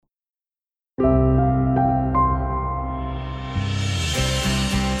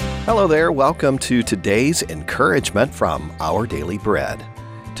Hello there. Welcome to today's encouragement from Our Daily Bread.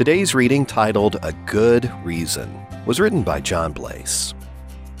 Today's reading, titled A Good Reason, was written by John Blaze.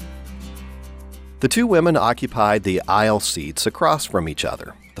 The two women occupied the aisle seats across from each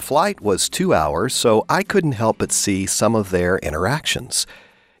other. The flight was 2 hours, so I couldn't help but see some of their interactions.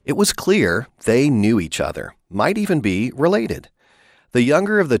 It was clear they knew each other, might even be related. The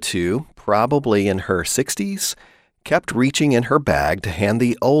younger of the two, probably in her 60s, kept reaching in her bag to hand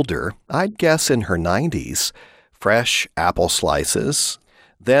the older, I'd guess in her 90s, fresh apple slices,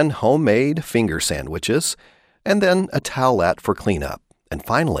 then homemade finger sandwiches, and then a towelette for cleanup, and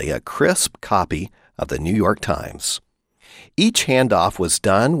finally a crisp copy of the New York Times. Each handoff was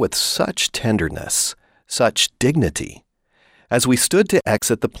done with such tenderness, such dignity. As we stood to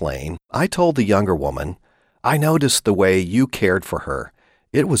exit the plane, I told the younger woman, "I noticed the way you cared for her.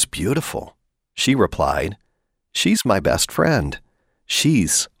 It was beautiful." She replied, "She's my best friend.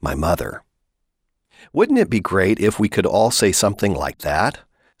 She's my mother." Wouldn't it be great if we could all say something like that?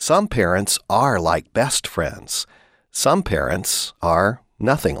 Some parents are like best friends. Some parents are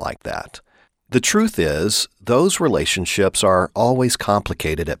nothing like that. The truth is, those relationships are always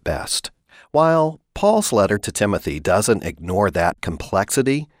complicated at best. While Paul's letter to Timothy doesn't ignore that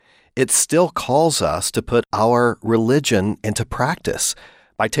complexity, it still calls us to put our religion into practice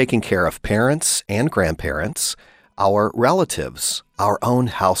by taking care of parents and grandparents, our relatives, our own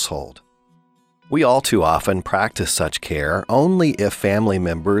household. We all too often practice such care only if family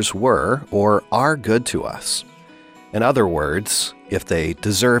members were or are good to us. In other words, if they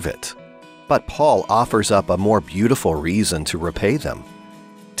deserve it. But Paul offers up a more beautiful reason to repay them.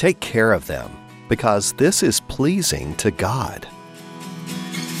 Take care of them, because this is pleasing to God.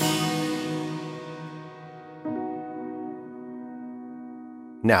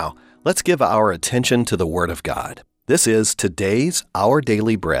 Now, let's give our attention to the Word of God. This is today's Our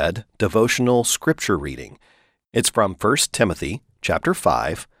Daily Bread devotional scripture reading. It's from 1 Timothy chapter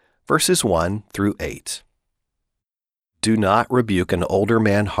 5, verses 1 through 8. Do not rebuke an older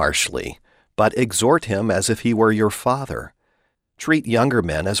man harshly, but exhort him as if he were your father. Treat younger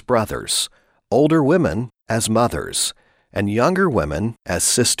men as brothers, older women as mothers, and younger women as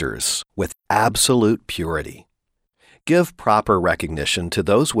sisters with absolute purity. Give proper recognition to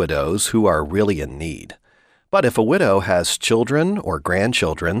those widows who are really in need. But if a widow has children or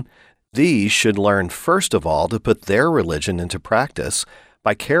grandchildren, these should learn first of all to put their religion into practice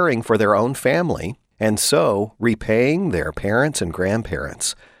by caring for their own family and so repaying their parents and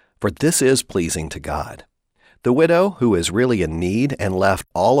grandparents, for this is pleasing to God. The widow who is really in need and left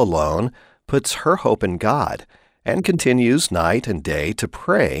all alone puts her hope in God and continues night and day to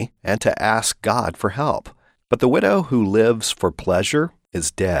pray and to ask God for help. But the widow who lives for pleasure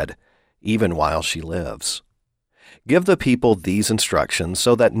is dead, even while she lives. Give the people these instructions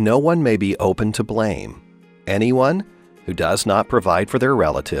so that no one may be open to blame. Anyone who does not provide for their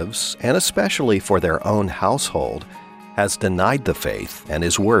relatives, and especially for their own household, has denied the faith and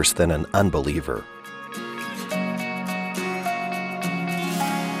is worse than an unbeliever.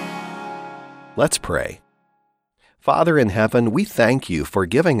 Let's pray. Father in heaven, we thank you for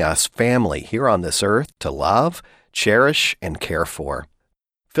giving us family here on this earth to love, cherish, and care for.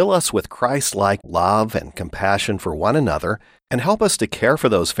 Fill us with Christ-like love and compassion for one another, and help us to care for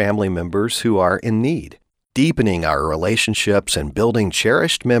those family members who are in need, deepening our relationships and building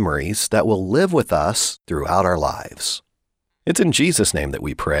cherished memories that will live with us throughout our lives. It's in Jesus' name that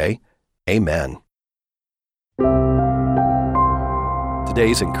we pray. Amen.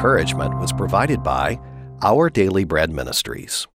 Today's encouragement was provided by Our Daily Bread Ministries.